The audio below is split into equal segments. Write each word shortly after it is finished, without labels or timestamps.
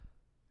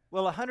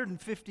Well,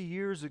 150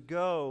 years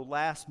ago,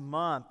 last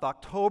month,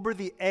 October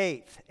the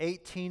 8th,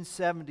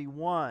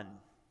 1871,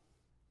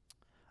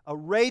 a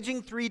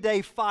raging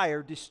three-day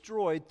fire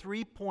destroyed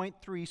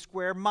 3.3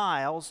 square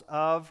miles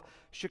of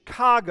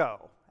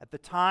Chicago. At the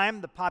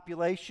time, the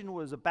population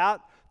was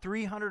about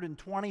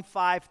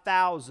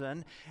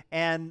 325,000,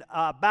 and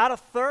about a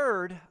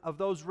third of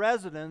those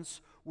residents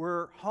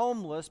were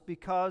homeless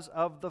because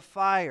of the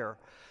fire.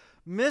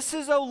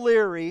 Mrs.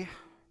 O'Leary,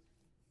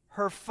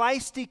 her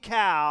feisty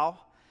cow,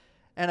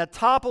 and a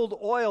toppled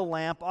oil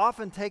lamp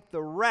often take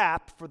the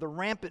rap for the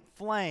rampant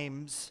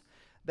flames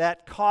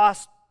that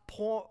cost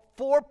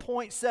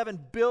 $4.7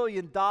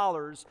 billion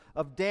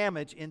of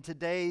damage in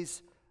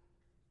today's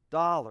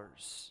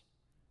dollars.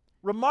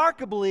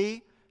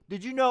 Remarkably,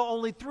 did you know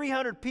only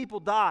 300 people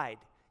died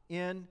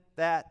in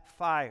that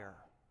fire?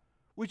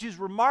 Which is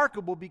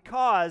remarkable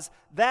because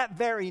that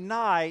very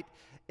night,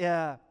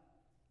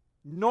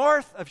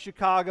 north of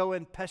Chicago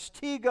in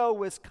Peshtigo,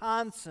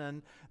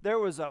 Wisconsin, there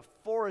was a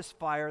forest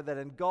fire that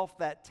engulfed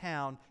that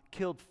town,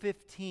 killed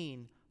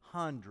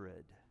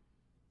 1,500.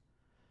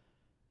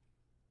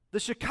 The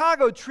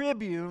Chicago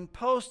Tribune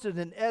posted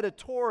an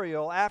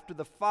editorial after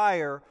the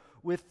fire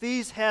with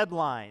these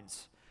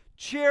headlines: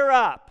 "Cheer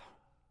up."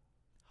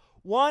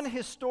 One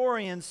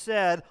historian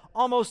said,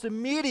 almost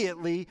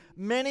immediately,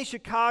 many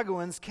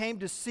Chicagoans came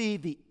to see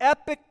the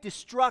epic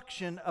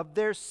destruction of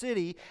their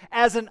city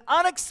as an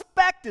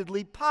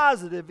unexpectedly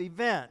positive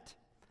event,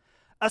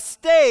 a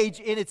stage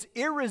in its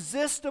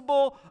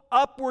irresistible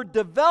upward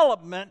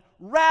development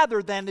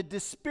rather than a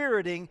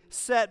dispiriting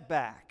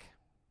setback.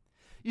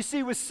 You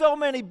see, with so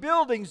many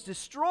buildings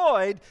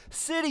destroyed,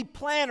 city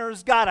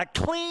planners got a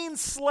clean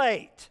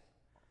slate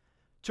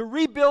to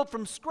rebuild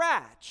from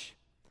scratch.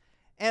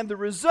 And the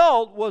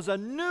result was a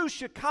new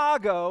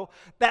Chicago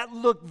that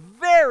looked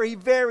very,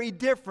 very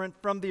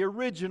different from the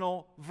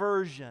original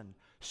version.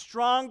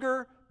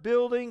 Stronger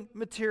building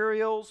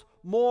materials,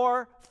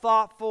 more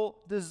thoughtful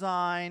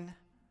design.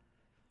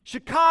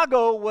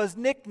 Chicago was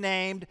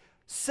nicknamed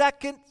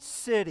Second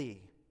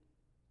City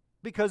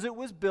because it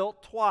was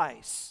built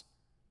twice.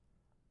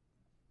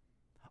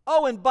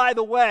 Oh, and by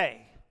the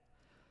way,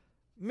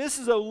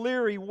 Mrs.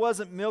 O'Leary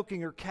wasn't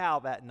milking her cow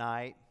that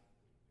night.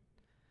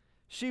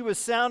 She was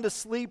sound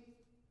asleep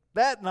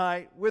that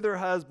night with her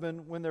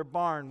husband when their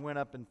barn went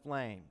up in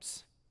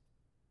flames.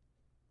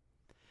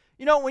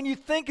 You know, when you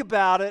think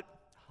about it,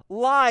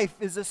 life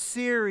is a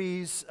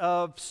series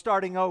of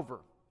starting over.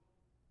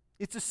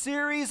 It's a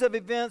series of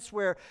events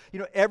where,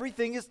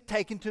 everything is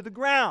taken to the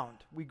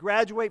ground. We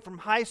graduate from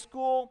high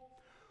school.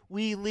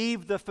 We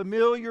leave the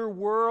familiar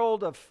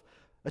world of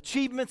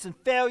achievements and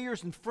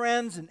failures and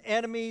friends and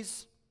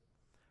enemies.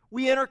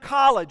 We enter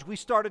college. We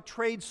start a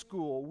trade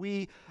school.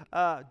 We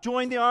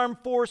join the armed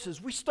forces.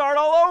 We start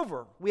all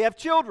over. We have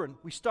children.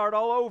 We start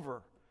all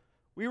over.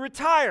 We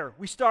retire.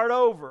 We start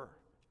over.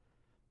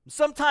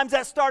 Sometimes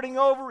that starting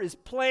over is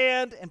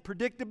planned and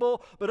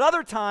predictable, but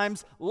other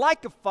times,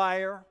 like a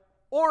fire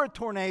or a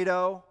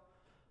tornado,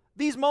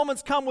 these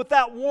moments come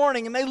without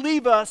warning and they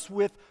leave us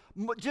with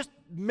just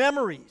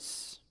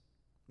memories.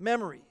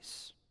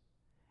 Memories.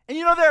 And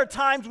there are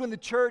times when the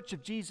Church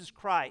of Jesus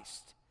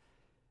Christ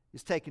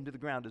is taken to the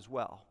ground as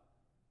well.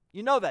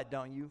 You know that,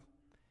 don't you?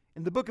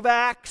 In the book of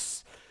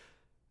Acts,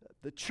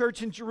 the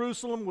church in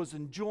Jerusalem was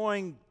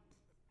enjoying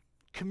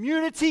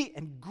community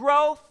and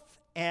growth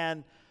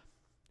and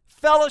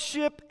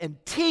fellowship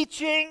and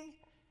teaching.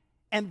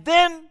 And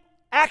then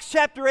Acts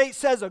chapter 8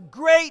 says a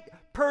great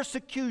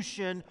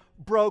persecution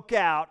broke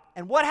out.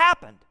 And what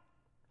happened?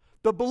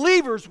 The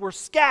believers were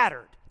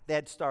scattered. They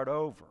had to start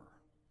over.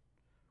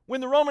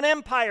 When the Roman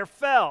Empire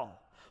fell,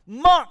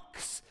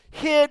 monks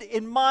hid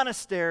in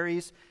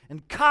monasteries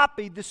and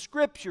copied the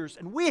scriptures.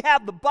 And we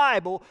have the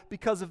Bible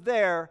because of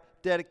their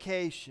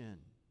dedication.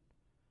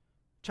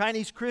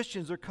 Chinese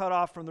Christians are cut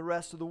off from the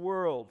rest of the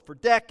world for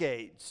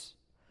decades.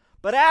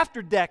 But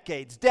after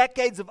decades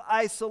of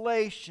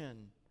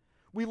isolation,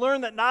 we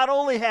learn that not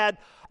only had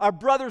our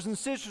brothers and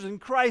sisters in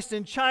Christ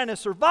in China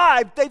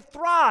survived, they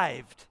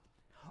thrived.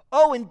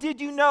 Oh, and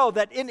did you know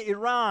that in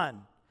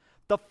Iran,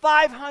 the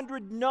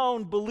 500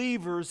 known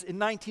believers in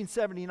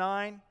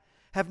 1979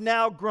 have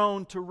now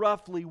grown to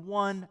roughly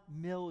 1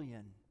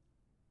 million.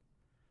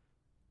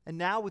 And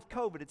now with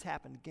COVID, it's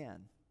happened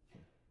again.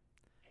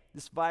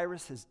 This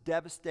virus has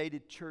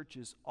devastated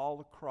churches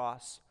all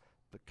across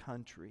the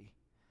country.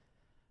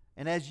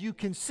 And as you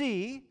can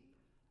see,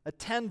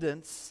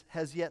 attendance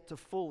has yet to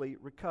fully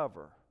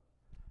recover.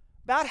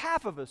 About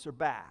half of us are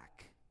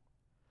back.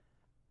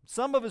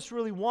 Some of us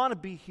really want to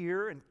be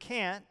here and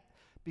can't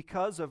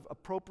because of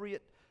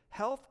appropriate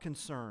health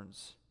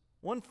concerns.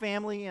 One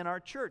family in our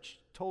church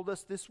told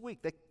us this week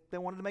they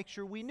wanted to make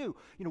sure we knew.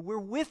 We're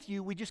with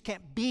you, we just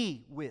can't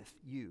be with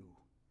you.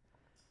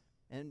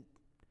 And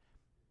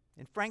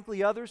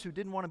frankly, others who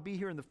didn't want to be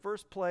here in the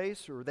first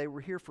place, or they were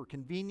here for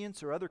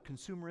convenience or other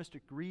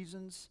consumeristic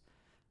reasons,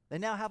 they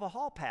now have a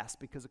hall pass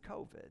because of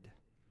COVID.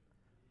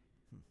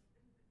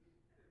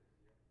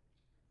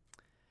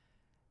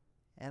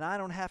 And I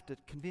don't have to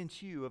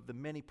convince you of the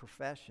many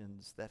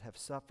professions that have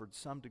suffered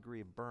some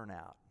degree of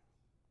burnout,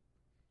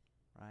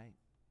 right?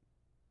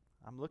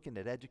 I'm looking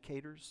at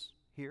educators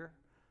here.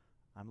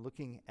 I'm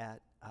looking at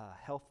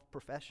health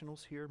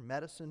professionals here,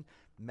 medicine,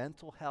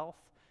 mental health,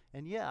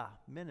 and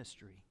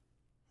ministry.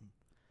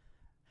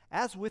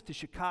 As with the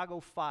Chicago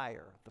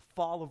fire, the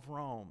fall of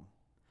Rome,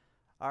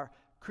 our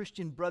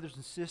Christian brothers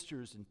and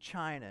sisters in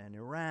China and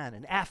Iran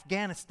and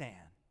Afghanistan,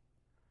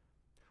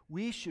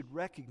 we should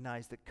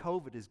recognize that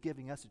COVID is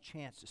giving us a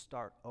chance to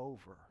start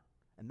over.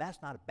 And that's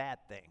not a bad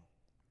thing.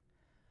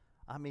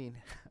 I mean,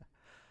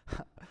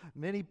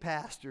 many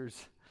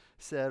pastors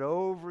said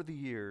over the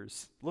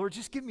years, Lord,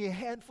 just give me a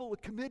handful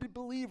of committed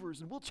believers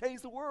and we'll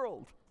change the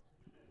world.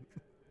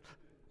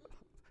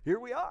 Here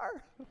we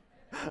are.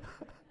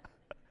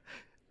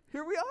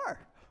 Here we are.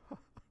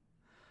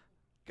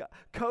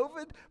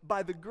 COVID,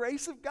 by the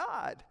grace of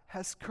God,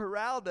 has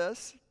corralled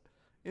us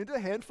into a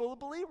handful of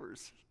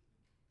believers.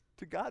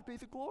 To God be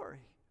the glory.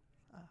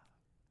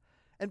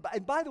 And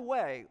by the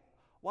way,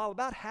 while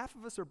about half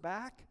of us are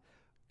back,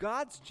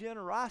 God's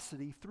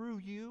generosity through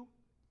you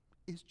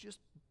is just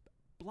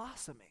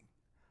blossoming.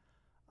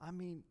 I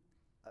mean,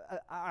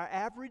 our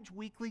average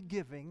weekly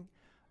giving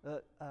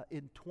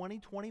in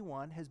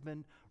 2021 has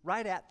been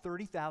right at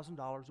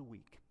 $30,000 a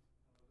week.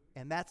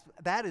 And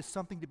that is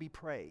something to be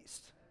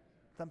praised.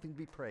 Something to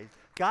be praised.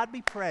 God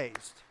be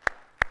praised.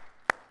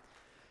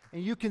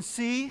 And you can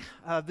see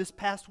this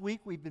past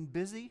week we've been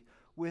busy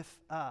with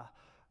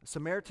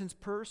Samaritan's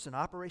Purse and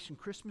Operation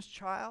Christmas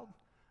Child.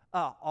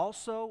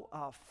 Also,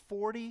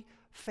 40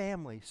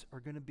 families are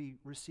going to be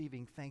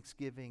receiving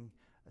Thanksgiving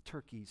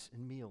turkeys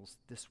and meals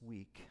this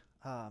week.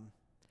 I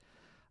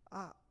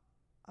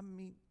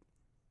mean,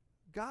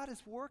 God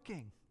is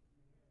working.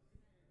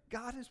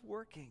 God is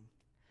working.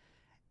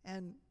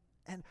 And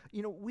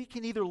you know, we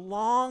can either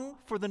long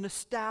for the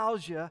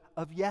nostalgia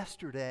of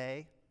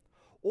yesterday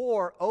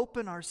or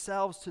open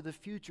ourselves to the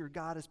future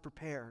God has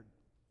prepared.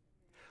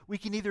 We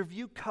can either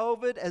view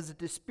COVID as a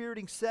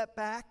dispiriting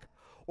setback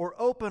or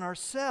open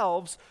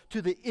ourselves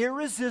to the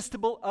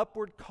irresistible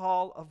upward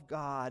call of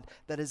God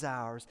that is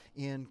ours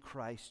in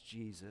Christ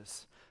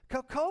Jesus.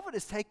 COVID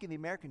has taken the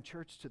American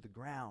church to the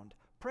ground.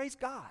 Praise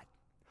God.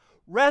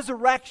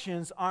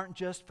 Resurrections aren't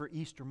just for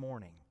Easter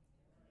morning.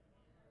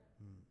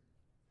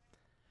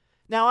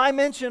 Now, I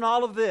mention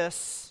all of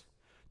this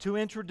to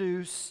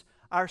introduce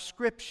our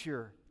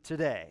scripture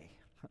today.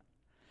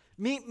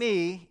 Meet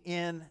me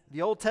in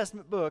the Old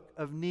Testament book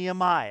of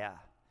Nehemiah.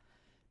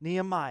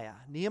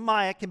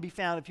 Nehemiah can be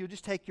found, if you'll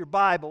just take your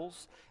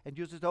Bibles and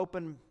you'll just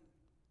open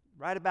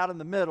right about in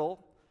the middle,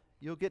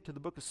 you'll get to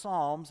the book of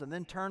Psalms and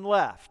then turn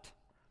left.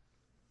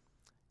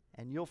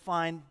 And you'll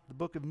find the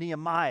book of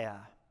Nehemiah.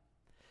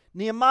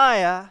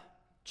 Nehemiah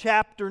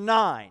chapter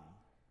 9.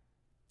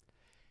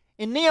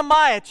 In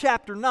Nehemiah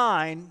chapter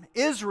 9,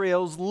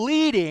 Israel's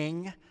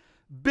leading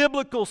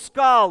biblical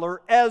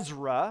scholar,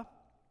 Ezra,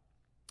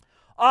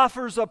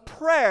 offers a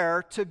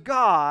prayer to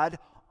God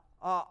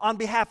on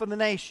behalf of the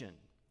nation.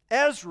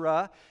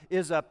 Ezra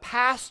is a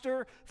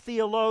pastor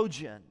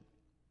theologian,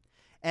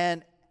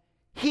 and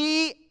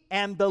he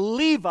and the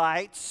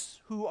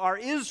Levites, who are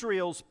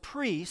Israel's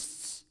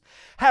priests,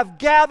 have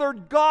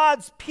gathered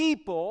God's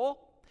people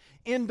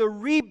in the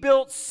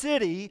rebuilt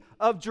city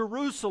of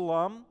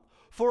Jerusalem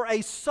for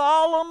a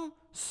solemn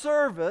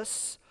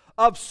service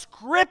of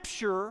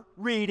scripture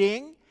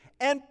reading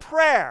and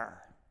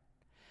prayer.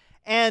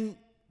 And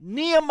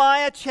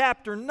Nehemiah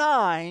chapter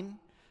 9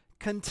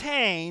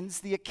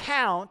 contains the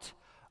account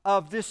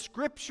of this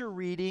scripture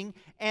reading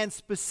and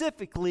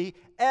specifically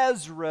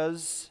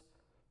Ezra's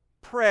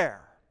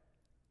prayer.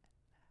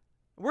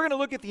 We're going to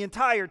look at the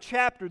entire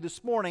chapter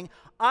this morning.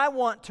 I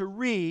want to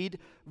read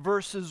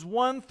verses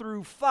 1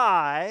 through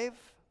 5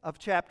 of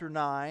chapter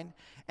 9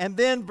 and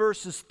then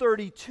verses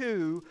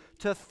 32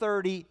 to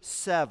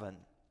 37.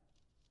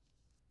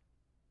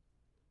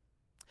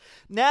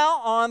 Now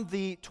on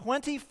the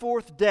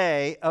 24th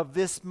day of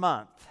this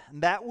month,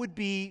 and that would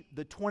be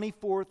the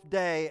 24th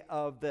day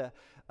of the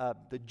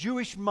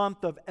Jewish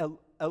month of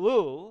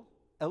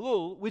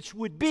Elul, which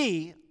would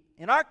be,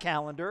 in our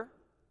calendar,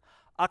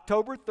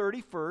 October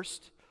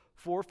 31st,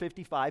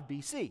 455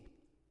 BC.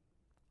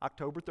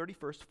 October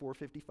 31st,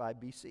 455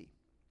 BC.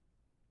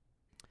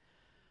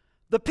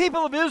 The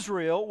people of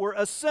Israel were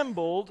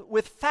assembled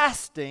with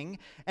fasting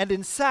and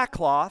in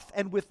sackcloth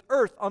and with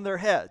earth on their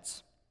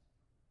heads.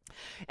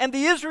 And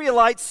the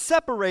Israelites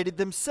separated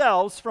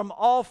themselves from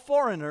all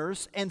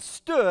foreigners and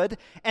stood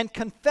and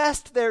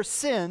confessed their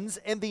sins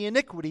and the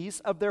iniquities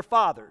of their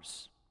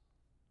fathers.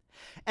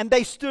 And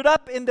they stood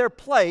up in their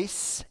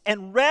place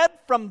and read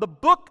from the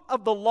book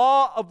of the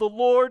law of the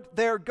Lord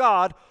their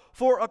God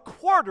for a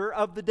quarter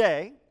of the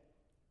day.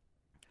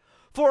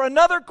 For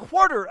another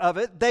quarter of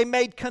it, they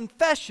made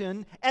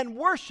confession and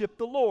worshiped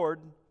the Lord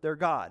their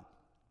God.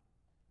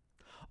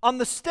 On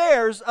the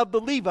stairs of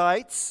the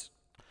Levites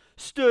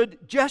stood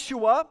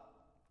Jeshua,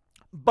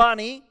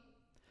 Bani,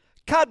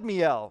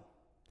 Kadmiel,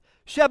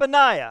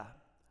 Shebaniah,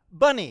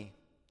 Bani,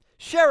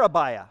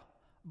 Sherebiah,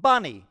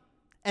 Bani,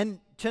 and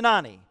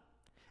Chenani.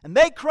 And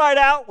they cried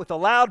out with a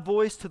loud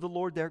voice to the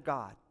Lord their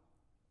God.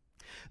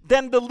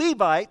 Then the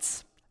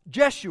Levites,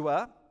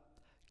 Jeshua,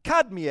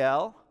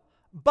 Kadmiel,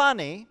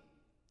 Bani,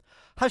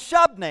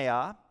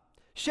 Hashabneiah,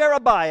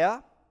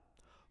 Sherebiah,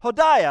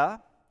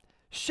 Hodiah,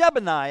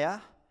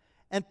 Shebaniah,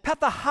 and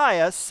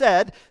Pethahiah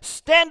said,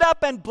 Stand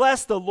up and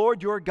bless the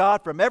Lord your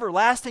God from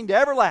everlasting to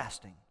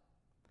everlasting.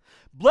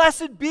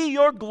 Blessed be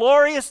your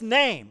glorious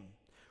name,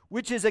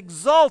 which is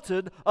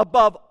exalted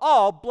above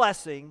all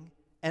blessing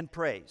and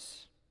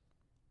praise.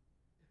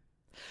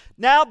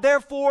 Now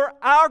therefore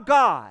our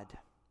God,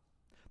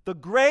 the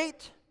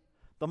great,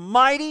 the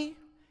mighty,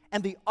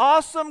 and the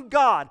awesome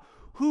God,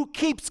 who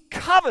keeps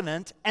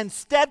covenant and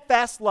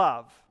steadfast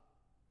love,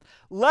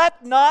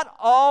 let not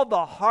all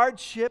the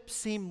hardship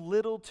seem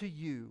little to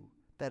you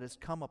that has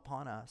come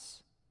upon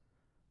us,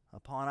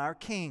 upon our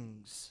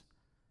kings,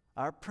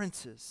 our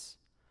princes,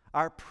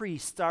 our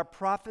priests, our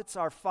prophets,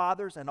 our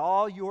fathers, and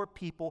all your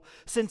people,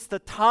 since the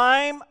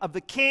time of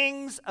the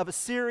kings of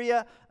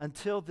Assyria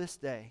until this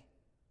day.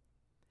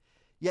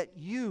 Yet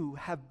you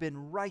have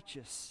been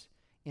righteous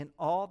in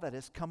all that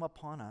has come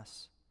upon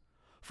us,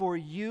 for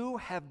you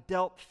have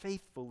dealt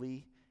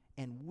faithfully,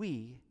 and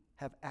we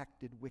have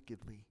acted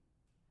wickedly.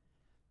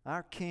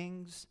 Our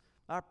kings,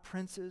 our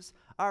princes,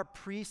 our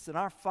priests, and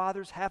our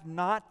fathers have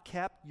not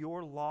kept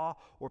your law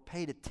or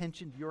paid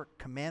attention to your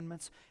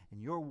commandments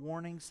and your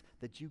warnings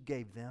that you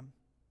gave them.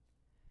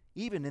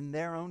 Even in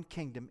their own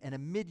kingdom, and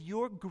amid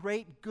your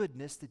great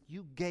goodness that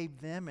you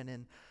gave them,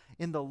 and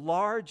in the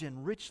large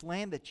and rich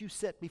land that you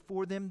set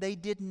before them, they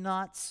did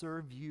not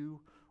serve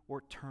you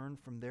or turn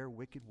from their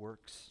wicked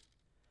works.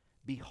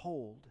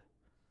 Behold,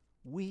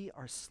 we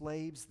are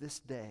slaves this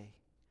day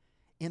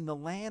in the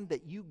land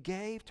that you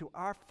gave to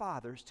our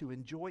fathers to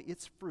enjoy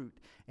its fruit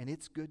and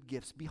its good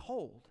gifts.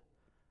 Behold,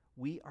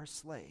 we are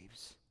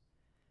slaves,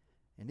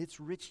 and its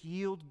rich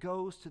yield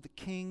goes to the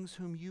kings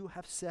whom you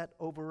have set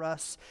over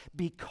us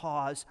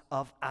because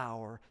of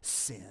our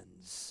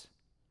sins.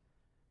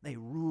 They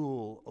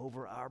rule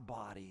over our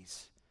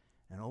bodies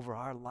and over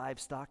our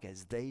livestock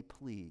as they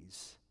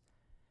please,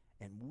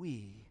 and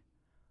we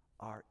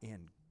are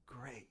in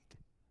great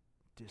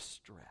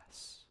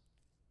distress.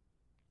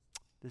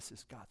 This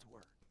is God's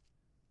word.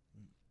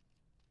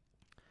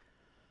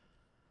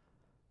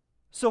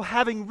 So,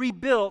 having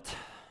rebuilt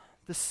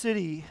the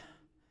city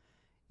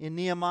in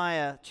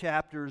Nehemiah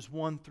chapters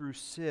 1 through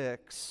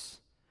 6,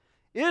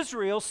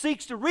 Israel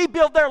seeks to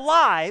rebuild their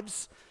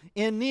lives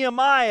in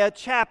Nehemiah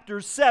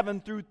chapters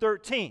 7 through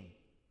 13.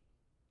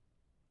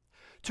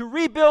 To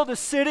rebuild a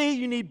city,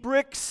 you need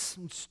bricks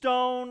and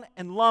stone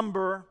and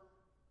lumber,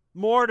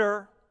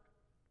 mortar,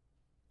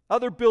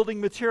 other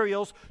building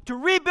materials. To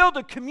rebuild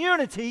a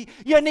community,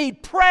 you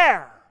need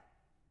prayer.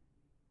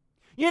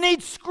 You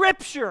need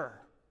scripture.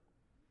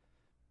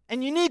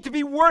 And you need to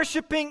be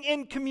worshiping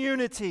in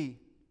community.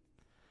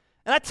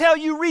 And I tell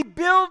you,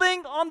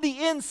 rebuilding on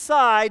the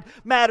inside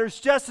matters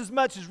just as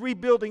much as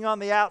rebuilding on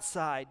the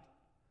outside.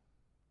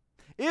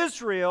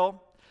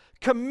 Israel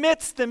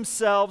commits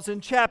themselves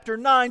in chapter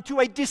 9 to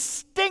a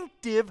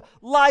distinctive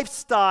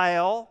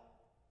lifestyle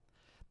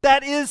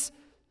that is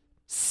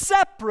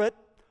separate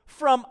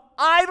from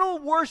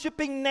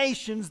idol-worshiping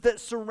nations that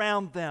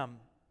surround them.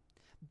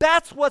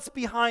 That's what's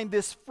behind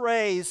this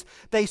phrase,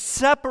 they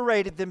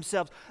separated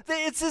themselves.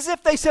 It's as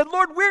if they said,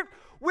 Lord,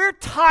 we're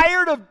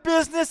tired of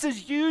business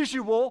as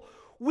usual.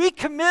 We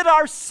commit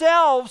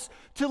ourselves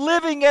to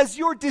living as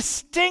your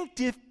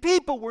distinctive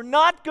people. We're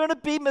not going to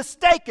be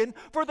mistaken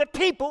for the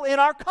people in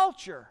our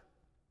culture.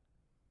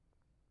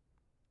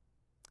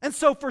 And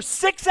so for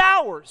 6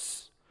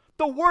 hours,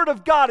 the Word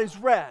of God is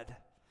read.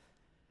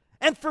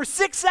 And for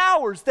 6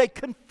 hours, they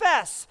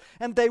confess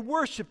and they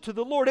worship to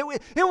the Lord.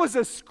 It was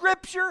a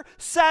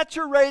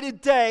scripture-saturated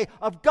day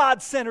of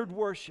God-centered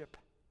worship.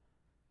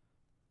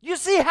 You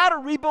see how to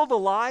rebuild a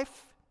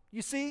life?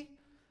 You see?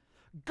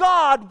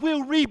 God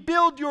will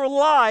rebuild your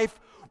life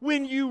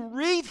when you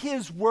read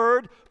His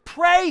Word,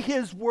 pray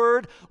His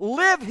Word,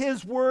 live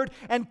His Word,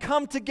 and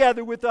come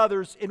together with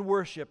others in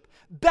worship.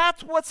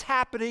 That's what's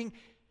happening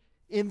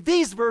in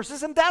these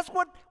verses, and that's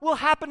what will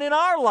happen in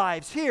our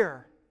lives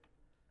here.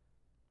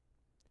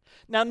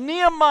 Now,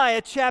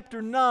 Nehemiah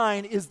chapter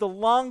 9 is the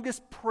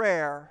longest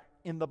prayer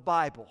in the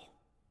Bible.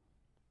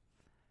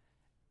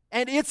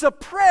 And it's a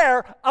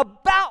prayer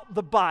about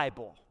the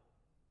Bible.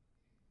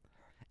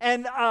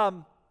 And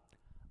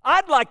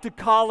I'd like to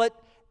call it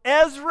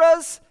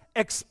Ezra's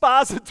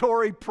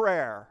expository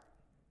prayer.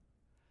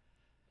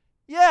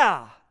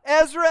 Yeah,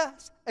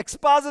 Ezra's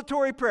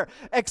expository prayer.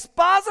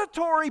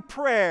 Expository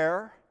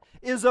prayer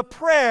is a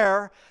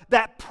prayer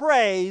that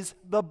prays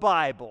the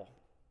Bible.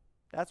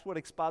 That's what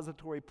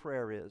expository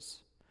prayer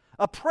is.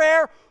 A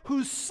prayer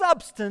whose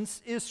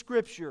substance is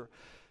Scripture.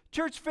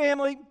 Church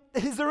family,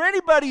 is there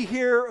anybody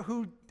here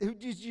who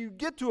you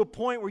get to a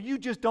point where you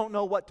just don't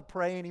know what to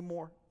pray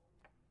anymore?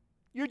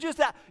 You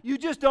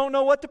just don't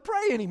know what to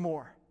pray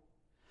anymore.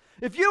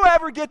 If you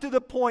ever get to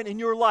the point in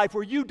your life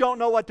where you don't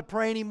know what to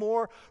pray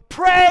anymore,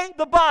 pray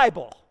the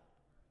Bible.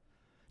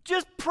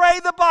 Just pray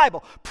the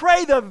Bible.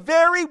 Pray the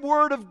very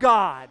Word of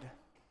God.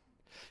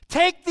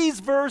 Take these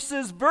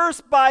verses,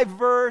 verse by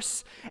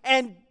verse,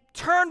 and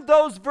turn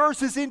those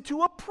verses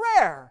into a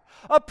prayer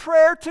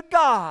to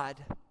God.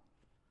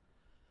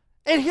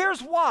 And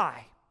here's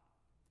why.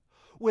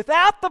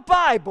 Without the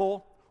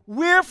Bible,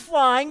 we're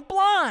flying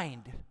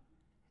blind.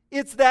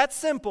 It's that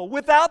simple.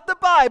 Without the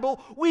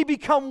Bible, we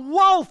become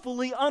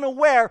woefully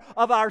unaware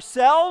of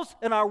ourselves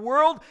and our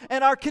world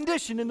and our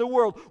condition in the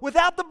world.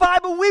 Without the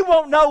Bible, we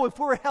won't know if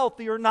we're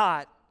healthy or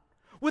not.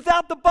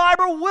 Without the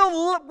Bible,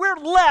 we're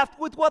left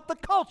with what the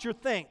culture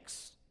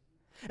thinks.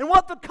 And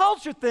what the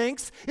culture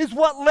thinks is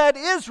what led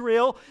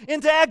Israel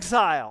into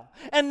exile.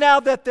 And now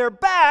that they're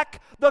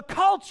back, the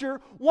culture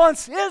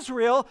wants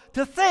Israel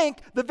to think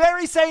the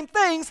very same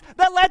things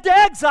that led to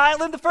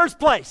exile in the first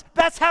place.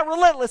 That's how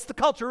relentless the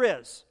culture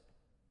is.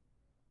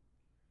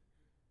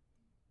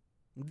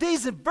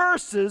 These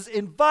verses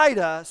invite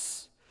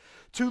us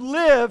to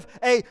live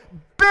a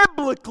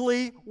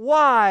biblically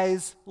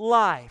wise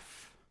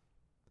life.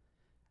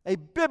 A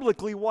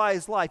biblically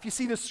wise life. You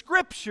see, the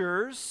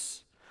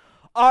Scriptures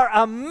are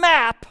a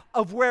map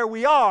of where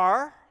we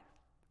are,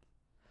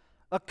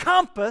 a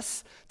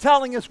compass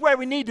telling us where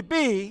we need to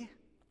be,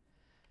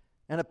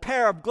 and a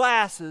pair of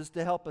glasses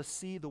to help us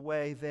see the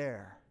way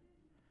there.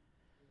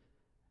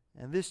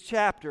 And this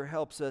chapter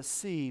helps us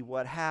see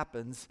what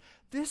happens.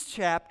 This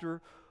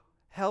chapter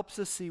helps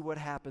us see what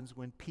happens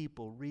when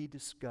people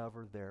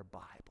rediscover their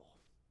Bible.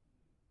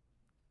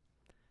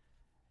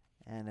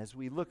 And as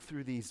we look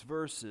through these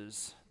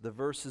verses, the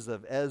verses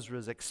of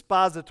Ezra's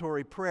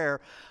expository prayer,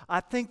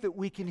 I think that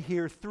we can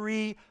hear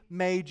three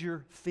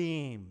major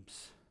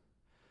themes.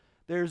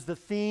 There's the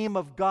theme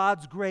of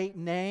God's great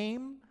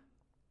name.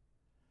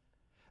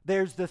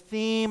 There's the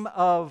theme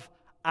of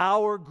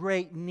our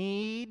great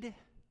need.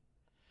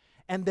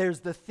 And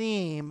there's the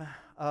theme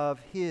of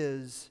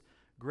His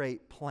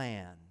great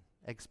plan.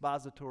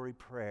 Expository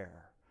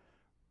prayer.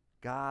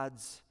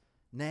 God's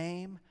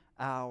name,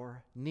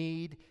 our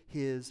need,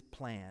 His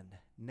plan.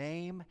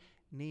 Name,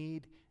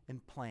 need,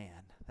 and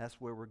plan.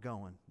 That's where we're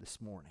going this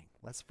morning.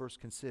 Let's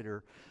first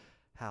consider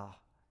how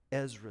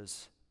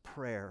Ezra's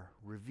prayer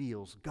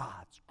reveals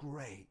God's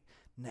great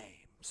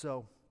name.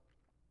 So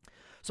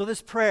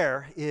this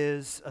prayer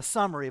is a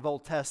summary of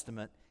Old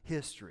Testament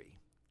history.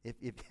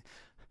 If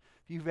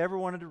you've ever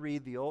wanted to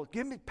read the Old,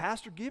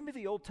 Pastor, give me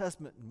the Old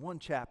Testament in one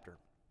chapter.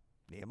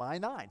 Nehemiah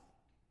 9.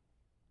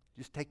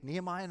 Just take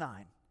Nehemiah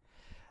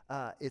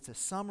 9. It's a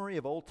summary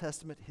of Old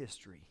Testament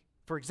history.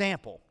 For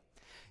example,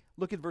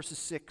 look at verses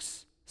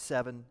 6,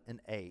 7,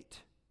 and 8.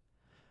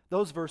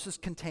 Those verses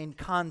contain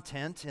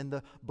content in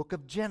the book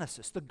of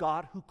Genesis, the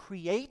God who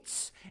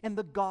creates and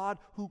the God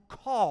who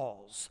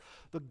calls.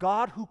 The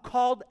God who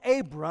called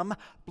Abram,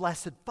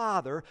 blessed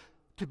father,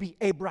 to be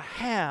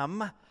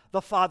Abraham,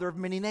 the father of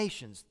many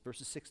nations.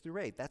 Verses 6 through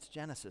 8, that's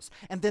Genesis.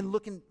 And then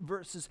look in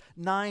verses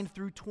 9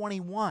 through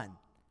 21.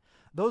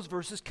 Those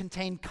verses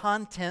contain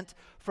content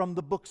from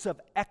the books of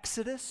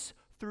Exodus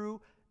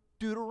through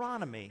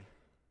Deuteronomy.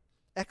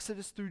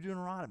 Exodus through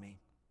Deuteronomy.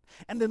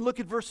 And then look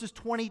at verses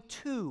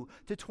 22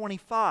 to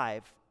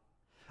 25.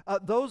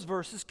 Those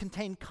verses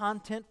contain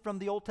content from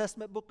the Old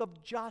Testament book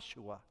of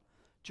Joshua.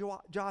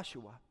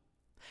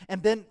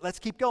 And then, let's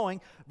keep going,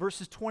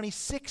 verses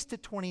 26 to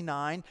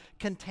 29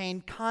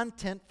 contain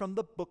content from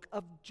the book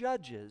of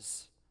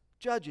Judges.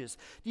 Judges.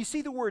 Do you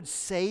see the word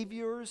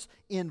saviors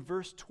in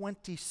verse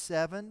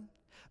 27?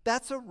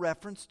 That's a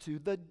reference to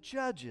the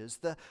judges,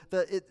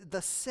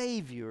 the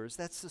saviors.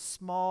 That's a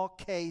small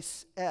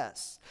case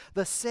S.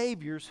 The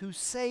saviors who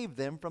saved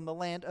them from the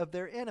land of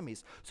their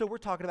enemies. So we're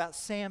talking about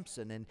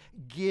Samson and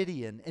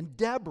Gideon and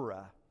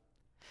Deborah.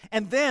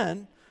 And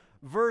then,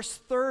 verse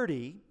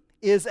 30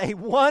 is a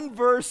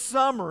one-verse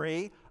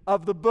summary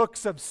of the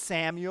books of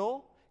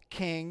Samuel,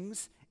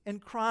 Kings, and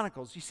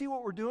Chronicles. You see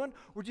what we're doing?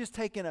 We're just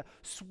taking a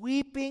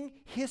sweeping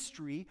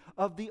history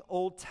of the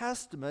Old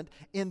Testament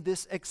in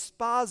this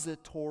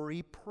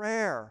expository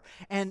prayer.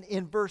 And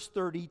in verse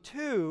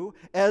 32,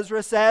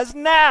 Ezra says,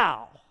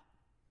 now.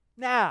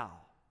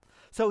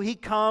 So he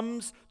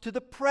comes to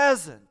the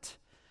present.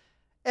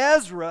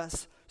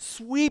 Ezra's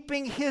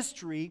sweeping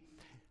history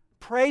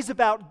prays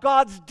about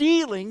God's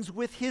dealings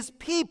with His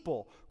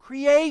people,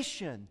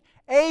 creation,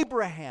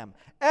 Abraham,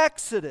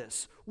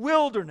 Exodus,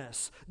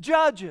 wilderness,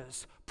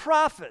 Judges,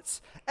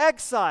 prophets,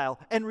 exile,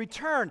 and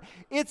return.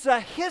 It's a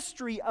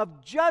history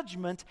of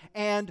judgment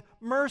and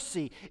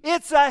mercy.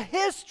 It's a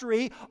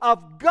history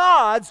of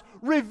God's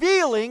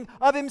revealing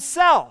of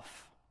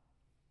Himself.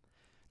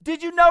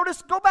 Did you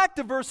notice? Go back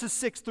to verses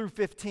 6 through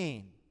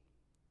 15.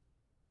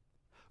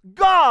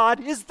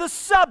 God is the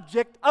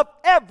subject of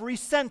every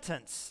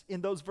sentence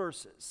in those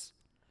verses.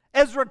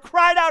 Ezra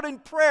cried out in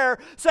prayer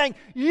saying,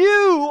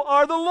 you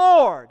are the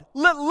Lord.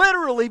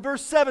 Literally,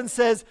 verse 7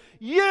 says,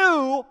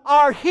 you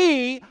are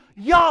He,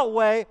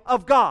 Yahweh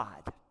of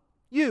God.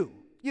 You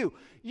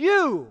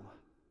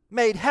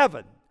made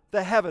heaven,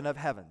 the heaven of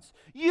heavens.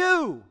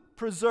 You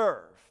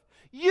preserve.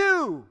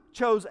 You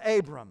chose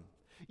Abram.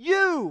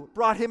 You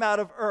brought him out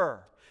of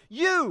Ur.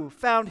 You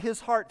found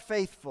his heart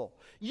faithful.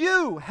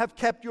 You have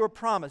kept your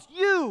promise.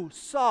 You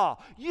saw.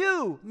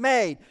 You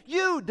made.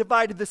 You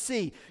divided the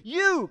sea.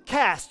 You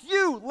cast.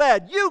 You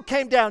led. You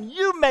came down.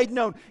 You made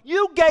known.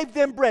 You gave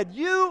them bread.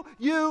 You.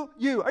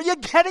 Are you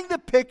getting the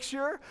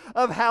picture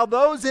of how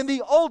those in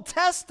the Old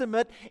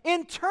Testament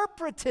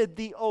interpreted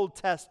the Old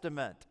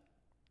Testament?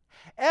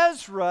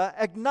 Ezra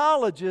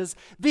acknowledges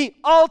the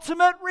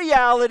ultimate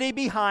reality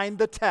behind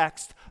the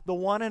text, the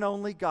one and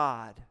only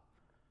God.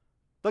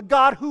 The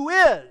God who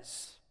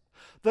is,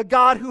 the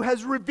God who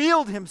has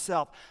revealed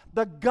himself,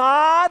 the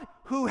God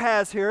who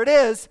has, here it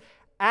is,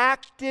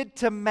 acted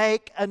to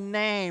make a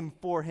name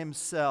for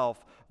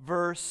himself.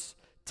 Verse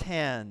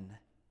 10.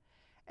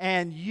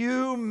 And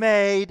you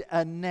made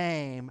a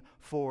name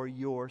for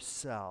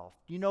yourself.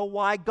 You know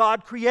why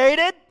God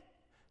created?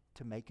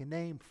 To make a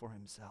name for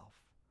himself.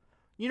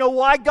 You know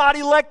why God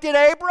elected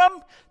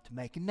Abram? To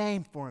make a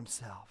name for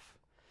himself.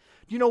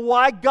 Do you know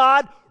why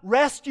God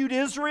rescued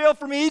Israel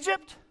from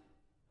Egypt?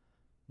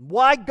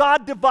 Why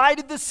God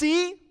divided the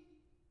sea?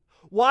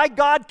 Why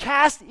God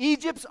cast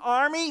Egypt's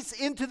armies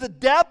into the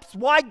depths?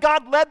 Why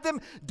God led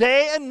them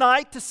day and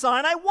night to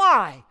Sinai?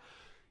 Why?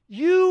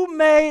 You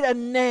made a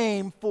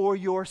name for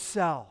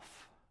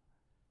yourself.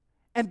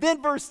 And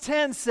then verse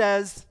 10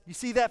 says, you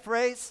see that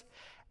phrase?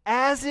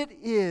 As it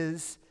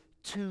is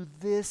to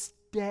this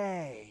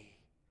day.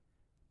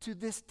 To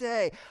this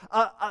day.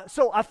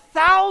 So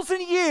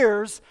 1,000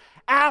 years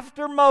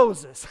after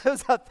Moses. It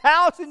was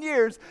 1,000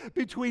 years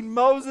between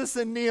Moses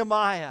and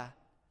Nehemiah.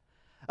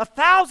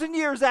 1,000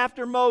 years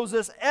after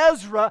Moses,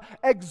 Ezra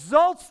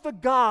exalts the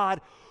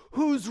God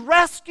whose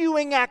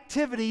rescuing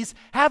activities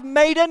have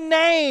made a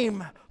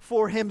name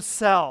for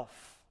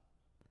himself.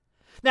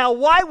 Now,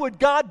 why would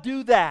God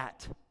do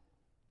that?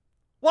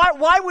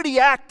 Why would he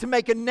act to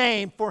make a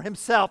name for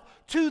himself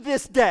to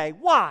this day?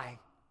 Why?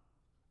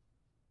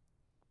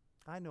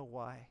 I know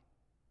why.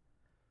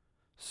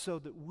 So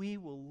that we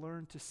will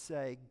learn to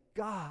say,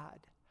 God,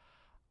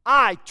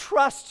 I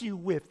trust you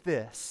with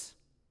this.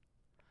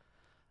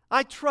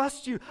 I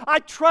trust you. I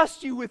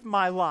trust you with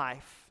my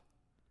life.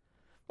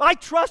 I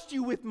trust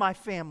you with my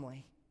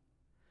family.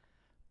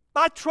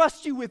 I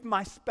trust you with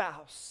my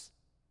spouse.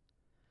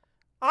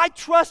 I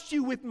trust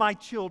you with my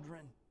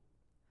children.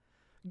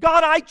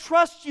 God, I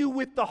trust you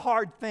with the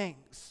hard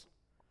things.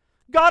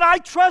 God, I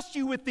trust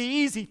you with the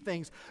easy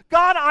things.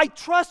 God, I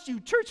trust you.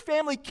 Church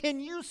family, can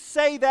you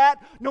say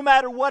that no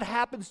matter what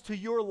happens to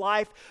your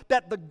life,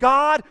 that the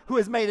God who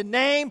has made a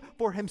name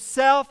for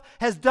himself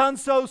has done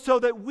so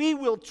that we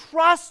will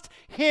trust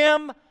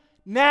him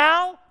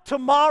now,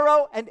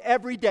 tomorrow, and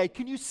every day?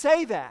 Can you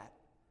say that?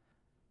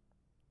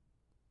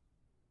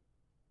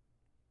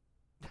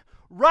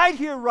 Right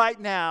here, right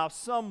now,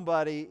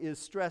 somebody is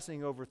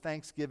stressing over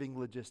Thanksgiving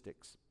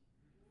logistics.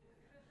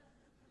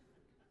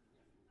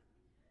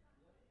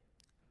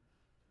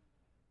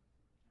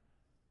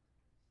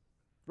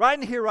 Right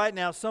in here, right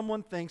now,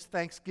 someone thinks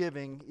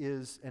Thanksgiving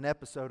is an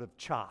episode of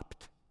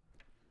Chopped.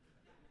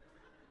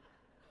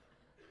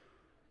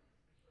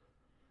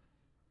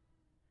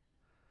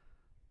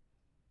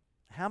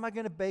 How am I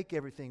going to bake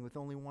everything with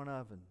only one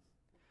oven?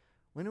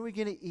 When are we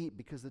going to eat?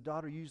 Because the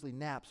daughter usually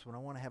naps when I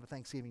want to have a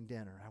Thanksgiving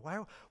dinner.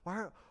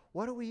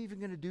 What are we even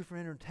going to do for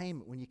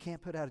entertainment when you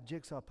can't put out a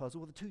jigsaw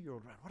puzzle with a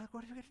 2-year-old around? What are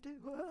we going to do?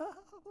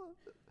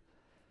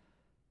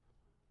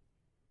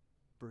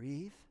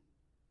 Breathe.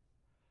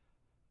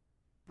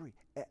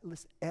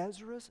 Listen,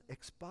 Ezra's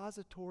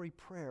expository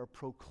prayer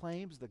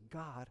proclaims the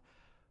God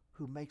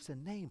who makes a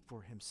name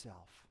for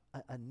himself,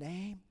 a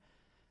name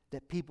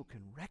that people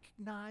can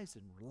recognize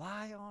and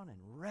rely on and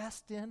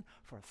rest in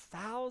for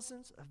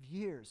thousands of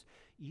years.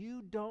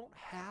 You don't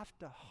have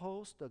to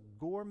host a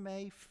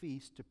gourmet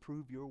feast to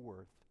prove your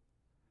worth.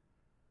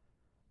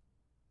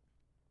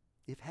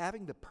 If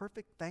having the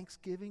perfect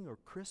Thanksgiving or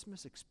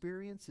Christmas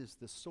experience is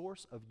the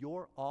source of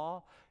your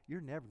awe,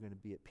 you're never going to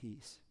be at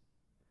peace.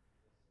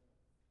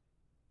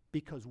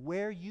 Because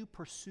where you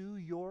pursue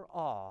your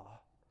awe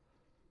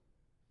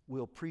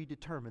will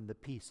predetermine the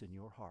peace in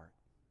your heart.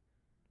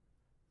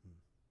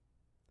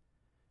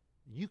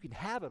 You can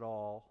have it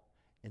all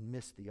and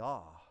miss the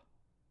awe.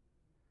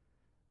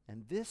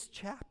 And this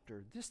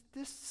chapter,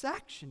 this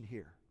section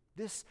here,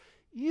 this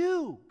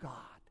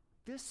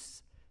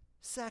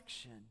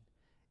section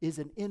is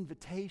an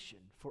invitation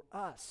for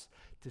us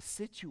to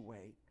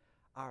situate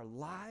our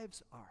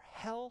lives, our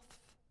health,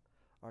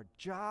 our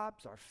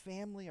jobs, our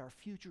family, our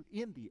future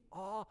in the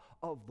awe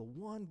of the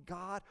one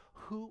God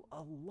who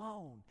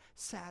alone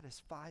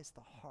satisfies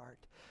the heart.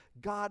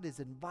 God is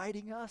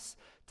inviting us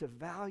to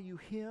value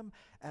him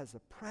as a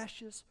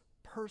precious,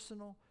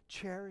 personal,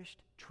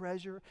 cherished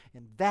treasure,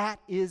 and that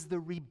is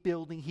the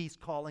rebuilding he's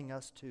calling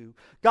us to.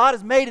 God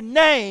has made a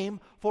name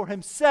for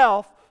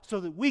himself so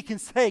that we can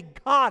say,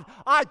 God,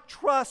 I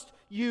trust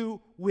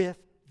you with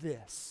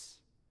this.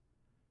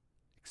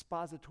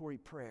 Expository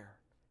prayer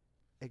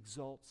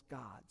exalts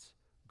God's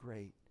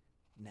great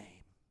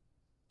name.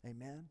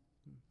 Amen?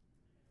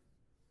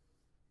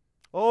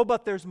 Oh,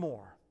 but there's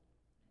more.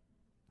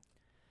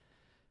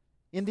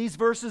 In these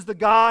verses, the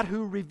God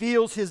who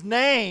reveals His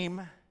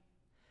name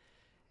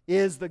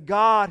is the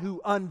God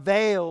who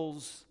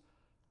unveils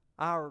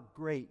our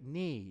great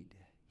need.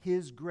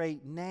 His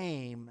great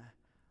name,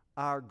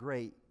 our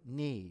great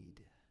need.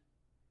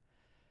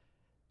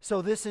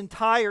 So this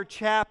entire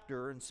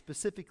chapter, and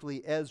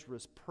specifically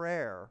Ezra's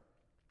prayer,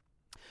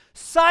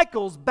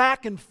 cycles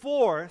back and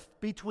forth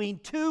between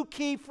two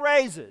key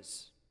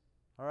phrases.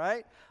 All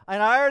right?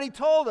 And I already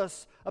told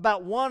us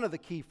about one of the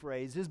key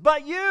phrases,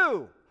 but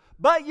you.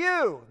 But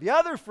you. The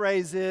other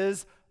phrase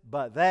is,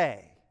 but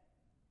they.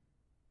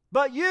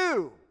 But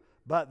you.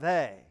 But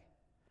they.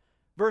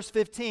 Verse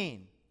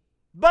 15.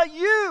 But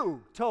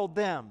you told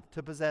them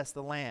to possess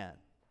the land.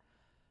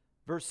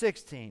 Verse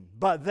 16.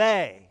 But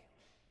they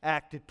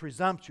acted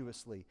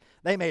presumptuously.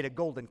 They made a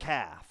golden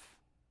calf.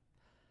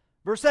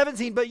 Verse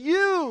 17. But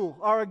you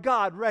are a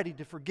God ready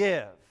to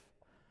forgive.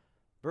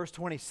 Verse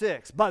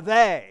 26. But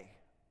they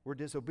were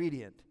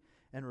disobedient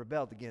and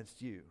rebelled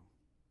against you.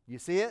 You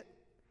see it?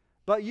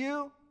 But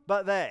you,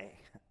 but they.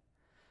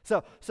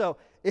 So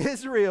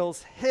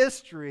Israel's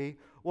history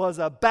was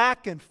a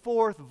back and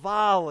forth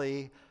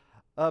volley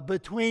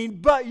between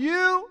but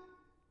you,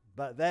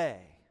 but they.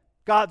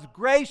 God's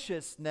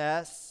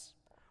graciousness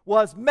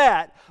was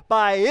met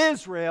by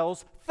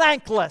Israel's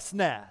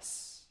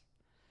thanklessness.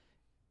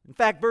 In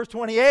fact, verse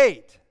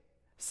 28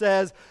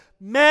 says,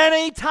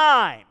 many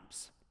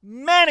times,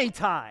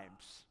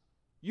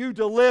 you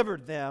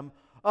delivered them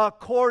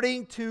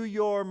according to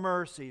your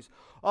mercies.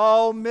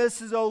 Oh,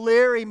 Mrs.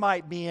 O'Leary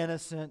might be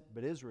innocent,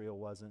 but Israel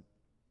wasn't.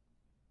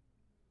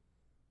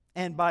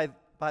 And by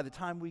the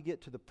time we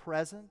get to the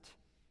present,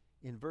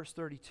 in verse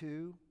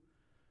 32,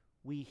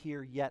 we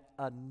hear yet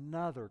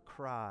another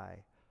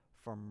cry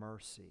for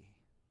mercy.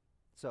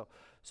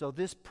 So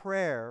this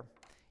prayer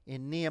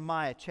in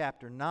Nehemiah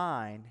chapter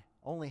 9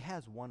 only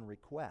has one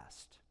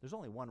request. There's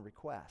only one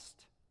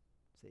request,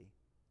 see?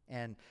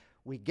 And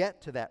we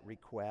get to that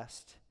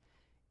request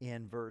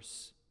in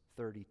verse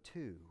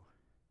 32.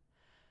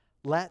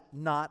 Let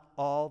not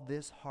all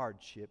this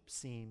hardship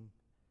seem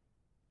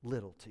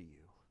little to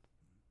you.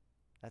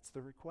 That's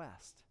the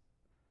request.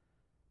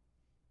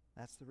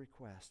 That's the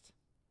request.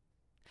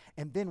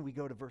 And then we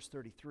go to verse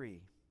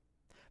 33.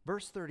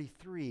 Verse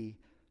 33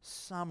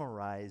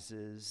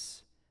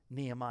 summarizes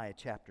Nehemiah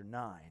chapter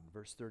 9.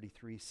 Verse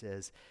 33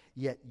 says,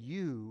 yet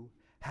you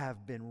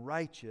have been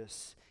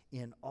righteous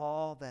in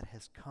all that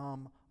has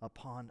come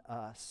upon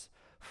us,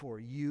 for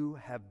you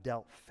have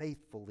dealt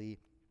faithfully,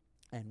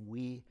 and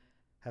we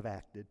have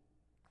acted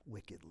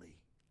wickedly.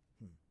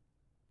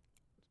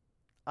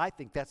 I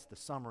think that's the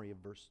summary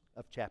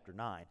of chapter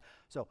 9.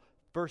 So,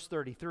 verse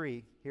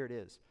 33, here it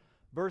is.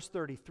 Verse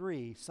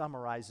 33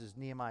 summarizes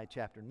Nehemiah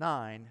chapter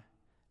 9.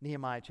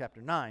 Nehemiah chapter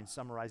 9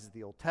 summarizes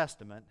the Old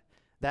Testament.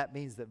 That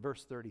means that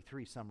verse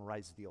 33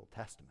 summarizes the Old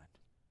Testament.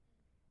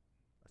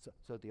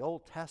 So the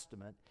Old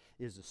Testament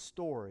is a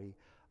story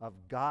of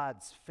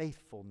God's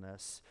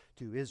faithfulness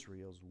to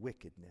Israel's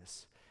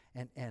wickedness.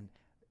 And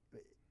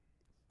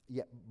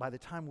yet, by the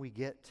time we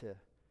get to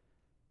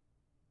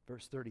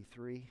verse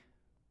 33,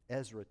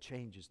 Ezra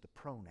changes the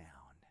pronoun.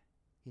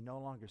 He no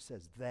longer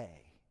says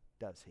they,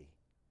 does he?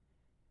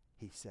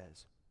 He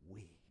says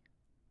we.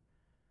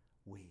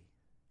 We.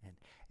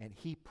 And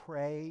he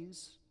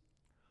prays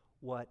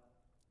what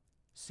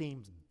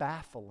seems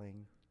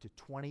baffling to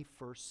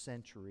 21st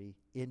century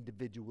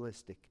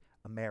individualistic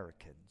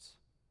Americans.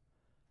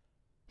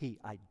 He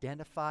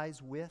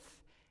identifies with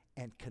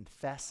and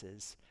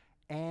confesses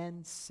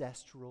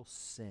ancestral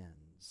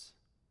sins,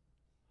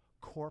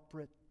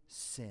 corporate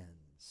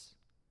sins.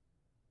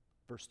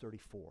 Verse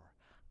 34,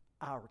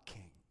 our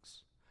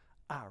kings,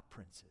 our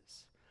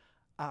princes,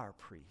 our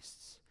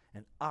priests,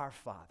 and our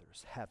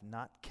fathers have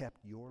not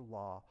kept your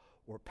law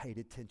or paid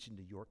attention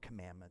to your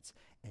commandments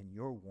and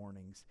your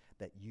warnings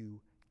that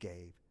you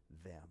gave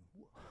them.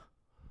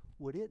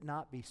 Would it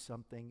not be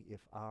something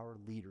if our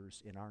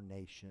leaders in our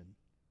nation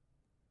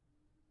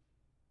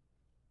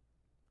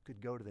could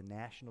go to the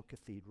National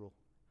Cathedral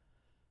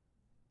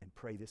and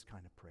pray this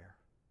kind of prayer?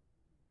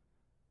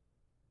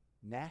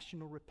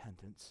 National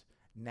repentance,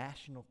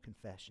 national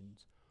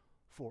confessions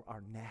for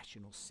our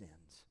national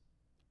sins.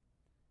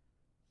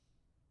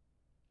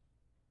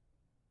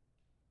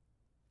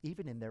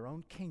 Even in their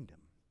own kingdom,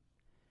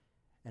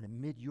 and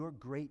amid your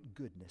great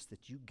goodness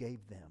that you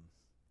gave them,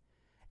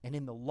 and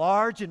in the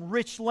large and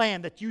rich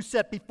land that you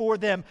set before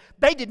them,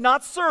 they did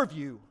not serve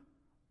you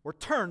or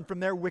turn from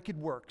their wicked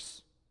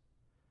works.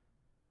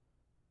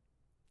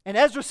 And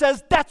Ezra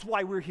says that's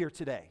why we're here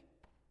today.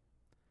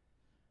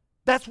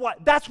 That's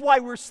why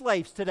we're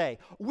slaves today.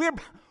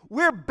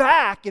 We're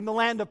back in the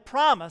land of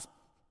promise,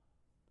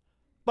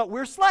 but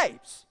we're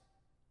slaves.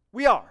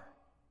 We are.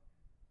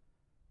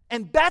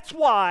 And that's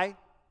why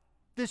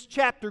this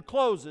chapter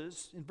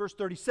closes in verse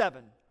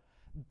 37.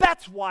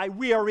 That's why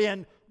we are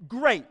in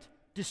great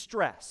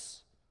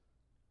distress.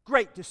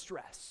 Great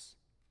distress.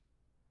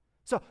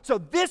 So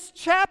this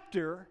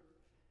chapter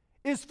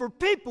is for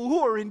people who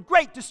are in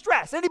great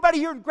distress. Anybody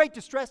here in great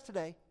distress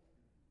today?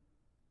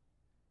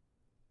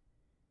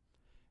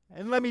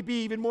 And let me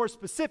be even more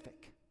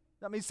specific.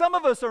 I mean, some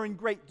of us are in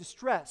great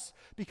distress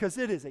because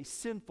it is a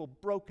sinful,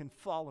 broken,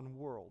 fallen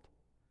world.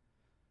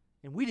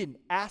 And we didn't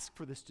ask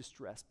for this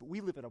distress, but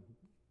we live in a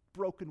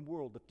broken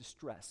world of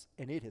distress,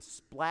 and it has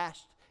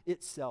splashed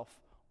itself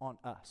on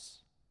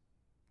us.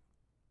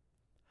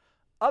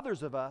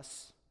 Others of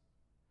us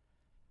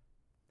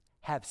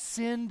have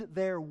sinned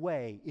their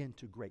way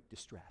into great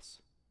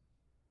distress.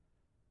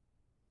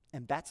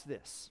 And that's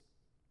this.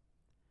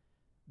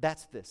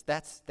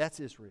 That's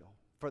Israel.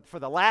 For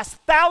the last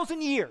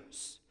 1,000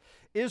 years,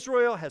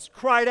 Israel has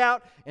cried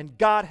out and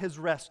God has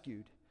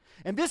rescued.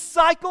 And this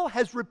cycle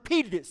has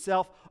repeated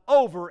itself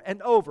over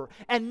and over.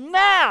 And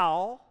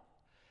now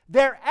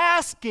they're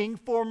asking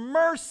for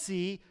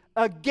mercy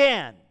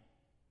again.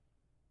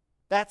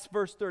 That's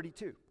verse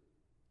 32.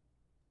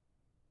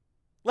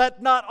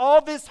 Let not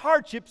all this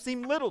hardship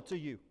seem little to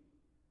you.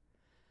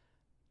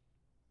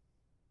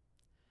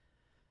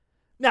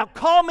 Now,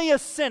 call me a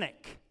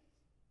cynic.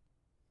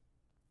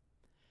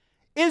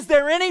 Is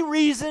there any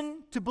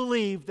reason to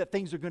believe that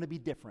things are going to be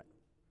different?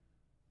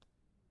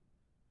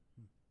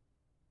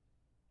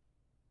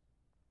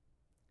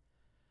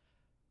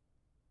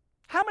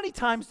 How many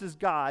times does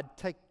God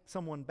take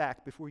someone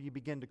back before you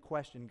begin to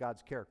question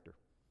God's character?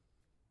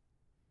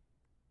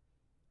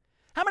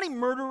 How many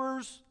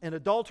murderers and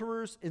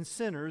adulterers and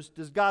sinners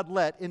does God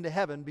let into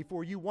heaven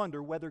before you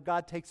wonder whether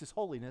God takes His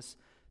holiness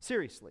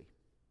seriously?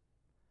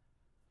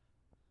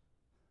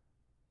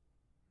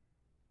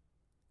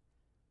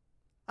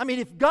 I mean,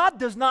 if God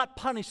does not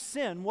punish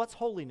sin, what's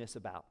holiness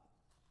about?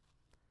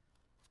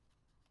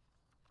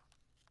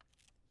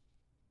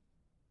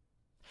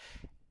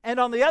 And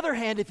on the other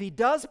hand, if He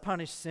does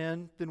punish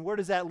sin, then where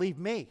does that leave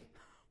me?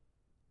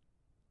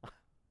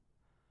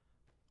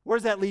 Where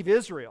does that leave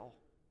Israel?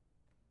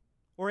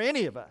 Or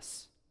any of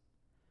us?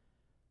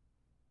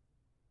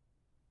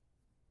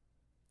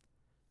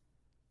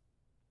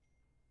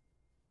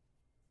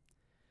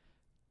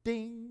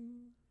 Ding.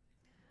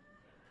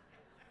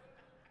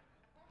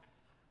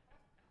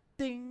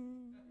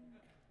 Ding.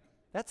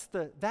 That's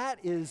the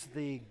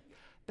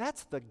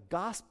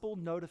gospel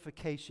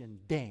notification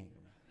ding.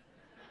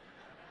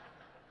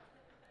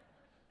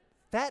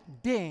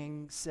 That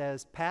ding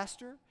says,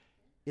 Pastor,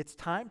 it's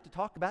time to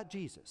talk about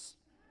Jesus.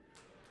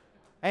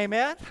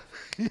 Amen?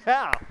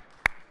 Yeah.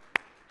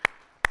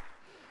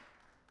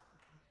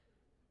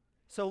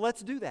 So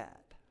let's do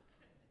that.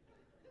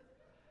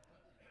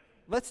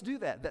 Let's do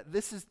that.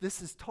 This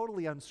is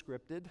totally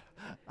unscripted.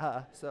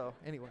 So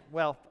anyway,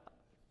 well,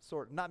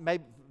 sort of, not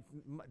maybe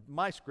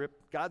my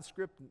script, God's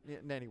script.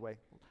 Anyway,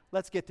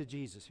 let's get to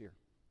Jesus here.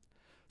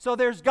 So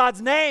there's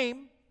God's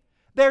name.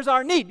 There's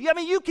our need. I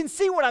mean, you can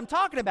see what I'm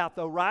talking about,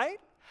 though, right?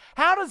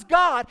 How does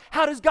God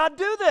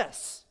do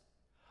this?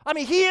 I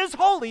mean, He is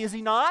holy, is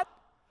He not?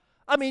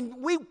 I mean,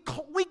 we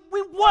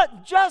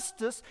want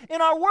justice in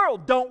our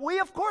world, don't we?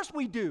 Of course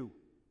we do.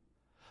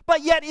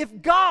 But yet,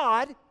 if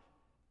God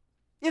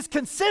is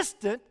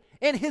consistent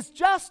in His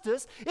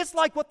justice, it's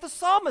like what the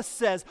psalmist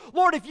says.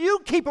 Lord, if you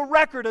keep a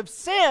record of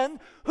sin,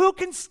 who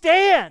can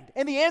stand?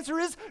 And the answer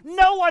is,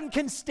 no one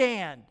can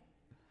stand.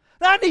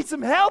 I need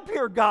some help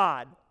here,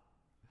 God.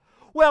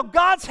 Well,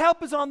 God's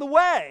help is on the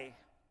way.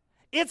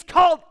 It's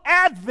called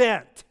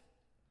Advent.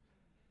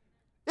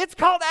 It's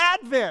called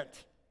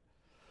Advent.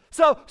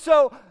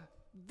 So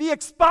the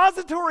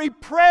expository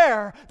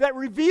prayer that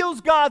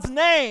reveals God's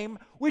name,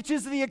 which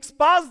is the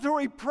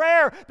expository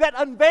prayer that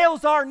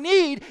unveils our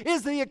need,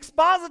 is the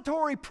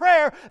expository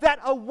prayer that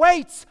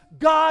awaits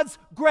God's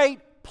great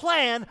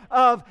plan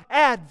of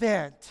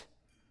Advent.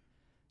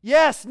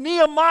 Yes,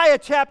 Nehemiah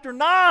chapter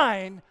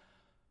 9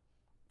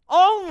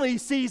 only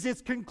sees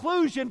its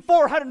conclusion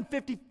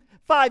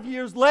 455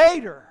 years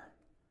later.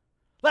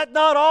 Let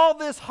not all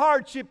this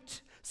hardship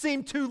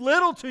seem too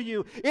little to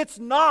you. It's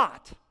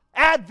not.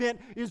 Advent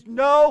is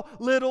no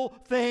little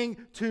thing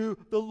to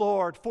the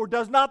Lord. For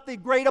does not the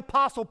great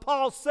apostle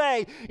Paul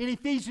say in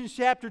Ephesians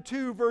chapter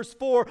 2 verse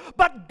 4,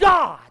 but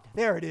God,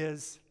 there it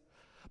is,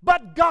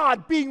 but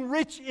God being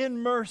rich in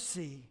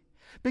mercy,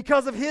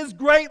 because of His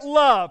great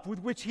love with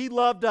which He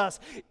loved us,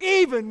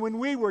 even when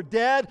we were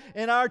dead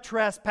in our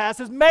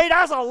trespasses, made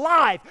us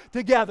alive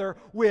together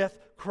with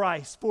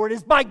Christ. For it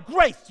is by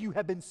grace you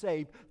have been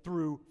saved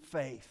through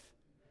faith.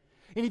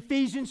 In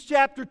Ephesians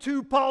chapter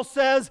 2, Paul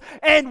says,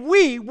 and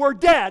we were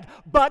dead,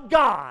 but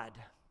God.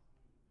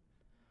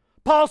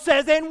 Paul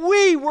says, and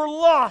we were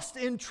lost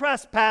in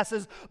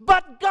trespasses,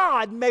 but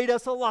God made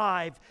us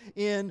alive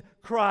in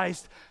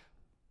Christ.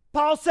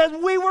 Paul says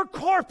we were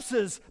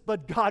corpses,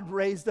 but God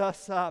raised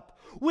us up.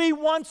 We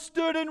once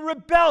stood in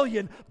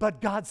rebellion,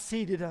 but God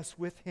seated us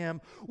with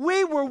Him.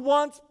 We were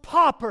once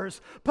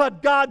paupers,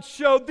 but God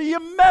showed the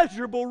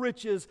immeasurable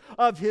riches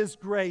of His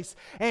grace.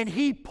 And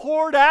He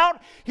poured out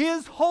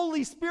His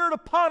Holy Spirit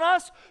upon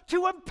us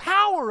to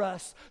empower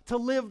us to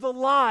live the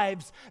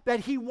lives that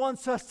He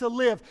wants us to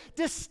live.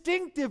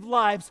 Distinctive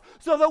lives,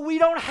 so that we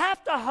don't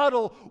have to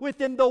huddle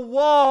within the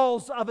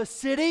walls of a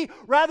city.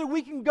 Rather,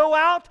 we can go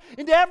out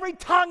into every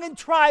tongue and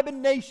tribe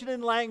and nation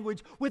and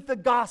language with the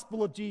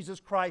gospel of Jesus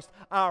Christ,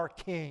 our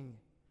King.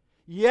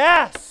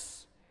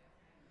 Yes.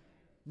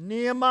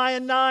 Nehemiah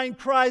 9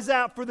 cries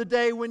out for the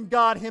day when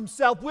God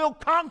Himself will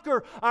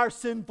conquer our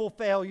sinful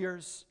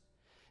failures.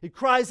 It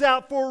cries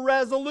out for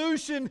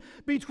resolution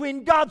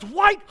between God's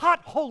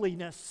white-hot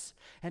holiness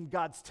and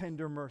God's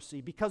tender mercy,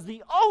 because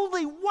the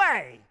only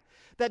way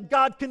that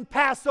God can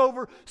pass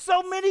over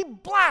so many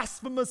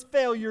blasphemous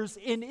failures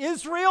in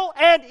Israel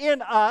and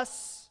in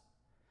us,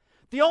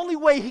 the only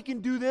way He can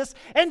do this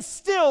and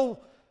still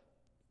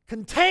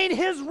contain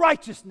His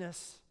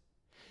righteousness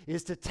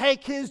is to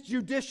take His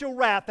judicial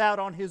wrath out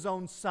on His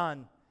own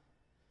Son.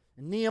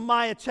 And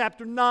Nehemiah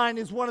chapter 9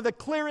 is one of the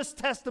clearest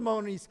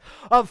testimonies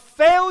of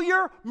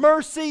failure,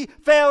 mercy,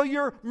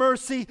 failure,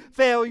 mercy,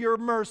 failure,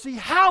 mercy.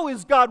 How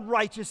is God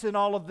righteous in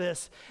all of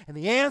this? And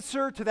the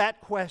answer to that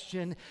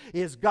question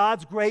is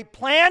God's great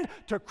plan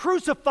to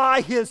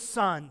crucify His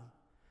Son.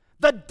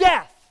 The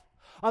death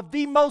of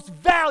the most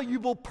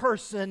valuable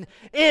person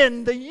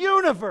in the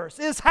universe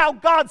is how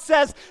God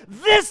says,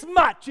 this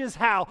much is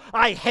how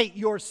I hate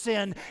your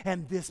sin,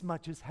 and this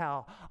much is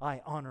how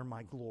I honor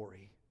my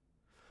glory.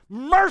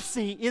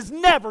 Mercy is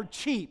never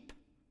cheap,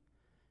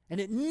 and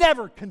it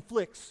never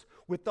conflicts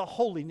with the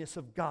holiness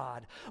of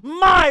God.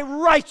 My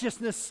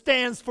righteousness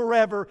stands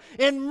forever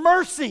in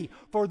mercy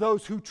for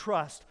those who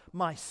trust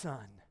my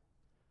Son.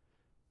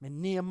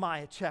 And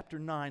Nehemiah chapter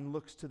 9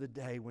 looks to the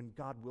day when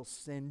God will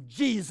send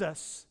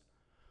Jesus,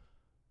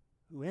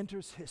 who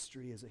enters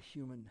history as a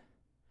human,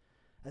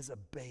 as a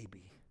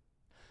baby,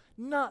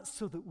 not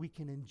so that we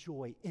can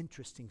enjoy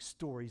interesting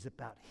stories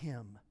about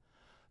Him,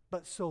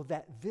 but so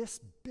that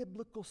this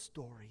biblical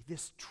story,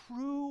 this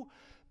true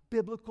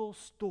biblical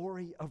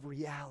story of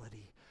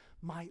reality,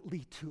 might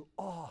lead to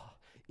awe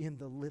in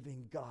the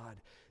living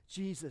God.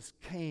 Jesus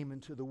came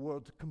into the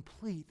world to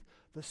complete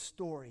the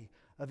story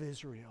of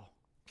Israel.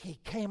 He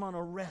came on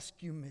a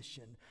rescue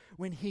mission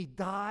when He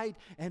died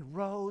and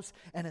rose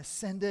and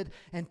ascended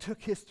and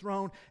took His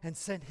throne and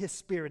sent His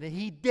Spirit. And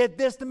He did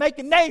this to make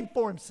a name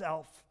for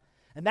Himself.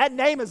 And that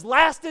name has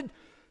lasted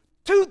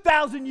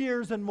 2,000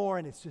 years and more,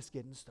 and it's just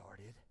getting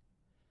started.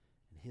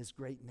 His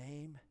great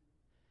name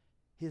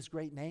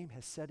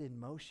has set in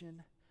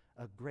motion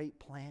a great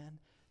plan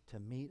to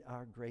meet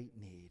our great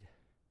need.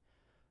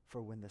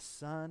 For when the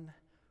Son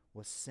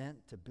was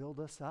sent to build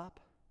us up,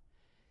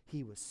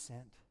 He was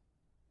sent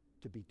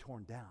to be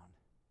torn down.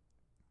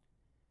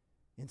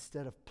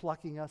 Instead of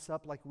plucking us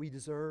up like we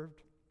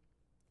deserved,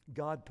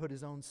 God put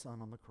His own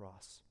Son on the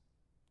cross.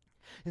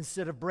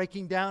 Instead of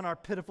breaking down our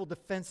pitiful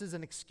defenses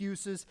and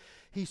excuses,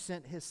 He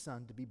sent His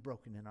Son to be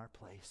broken in our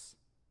place.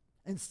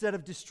 Instead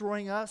of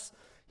destroying us,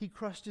 He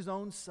crushed His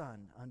own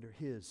Son under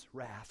His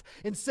wrath.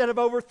 Instead of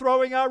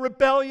overthrowing our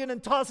rebellion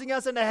and tossing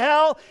us into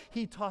hell,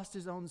 He tossed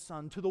His own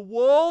Son to the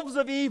wolves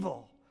of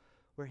evil,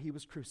 where He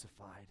was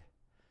crucified.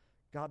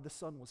 God the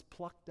Son was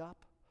plucked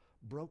up,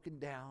 broken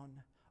down,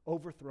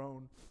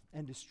 overthrown,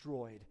 and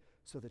destroyed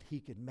so that He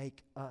could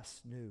make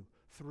us new.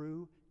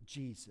 Through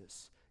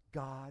Jesus,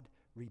 God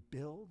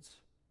rebuilds,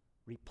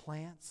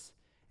 replants,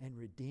 and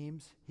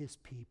redeems His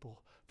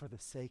people for the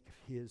sake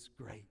of His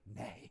great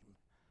name.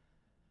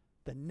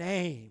 The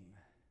name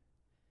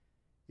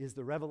is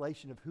the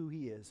revelation of who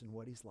He is and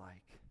what He's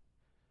like,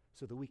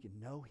 so that we can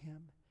know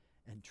Him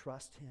and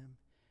trust Him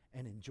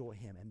and enjoy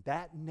Him. And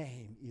that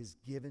name is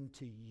given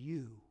to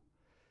you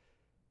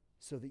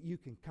so that you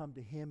can come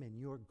to Him in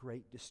your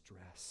great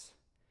distress,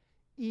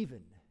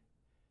 even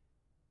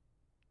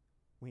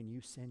when you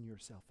send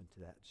yourself into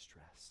that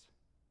distress.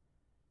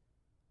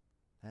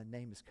 That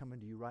name is coming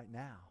to you right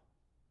now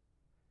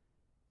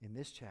in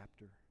this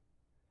chapter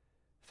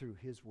through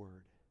His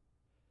Word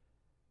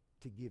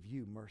to give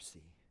you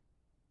mercy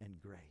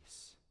and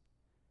grace.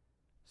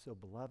 So,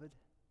 beloved,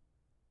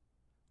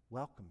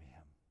 welcome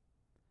Him.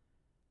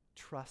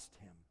 Trust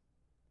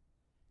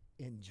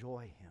Him.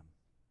 Enjoy Him.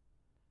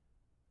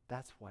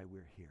 That's why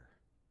we're here.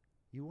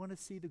 You want to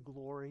see the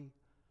glory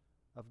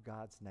of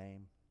God's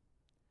name?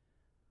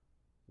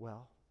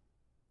 Well,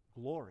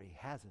 glory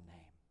has a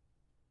name.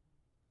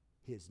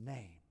 His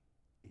name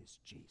is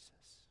Jesus.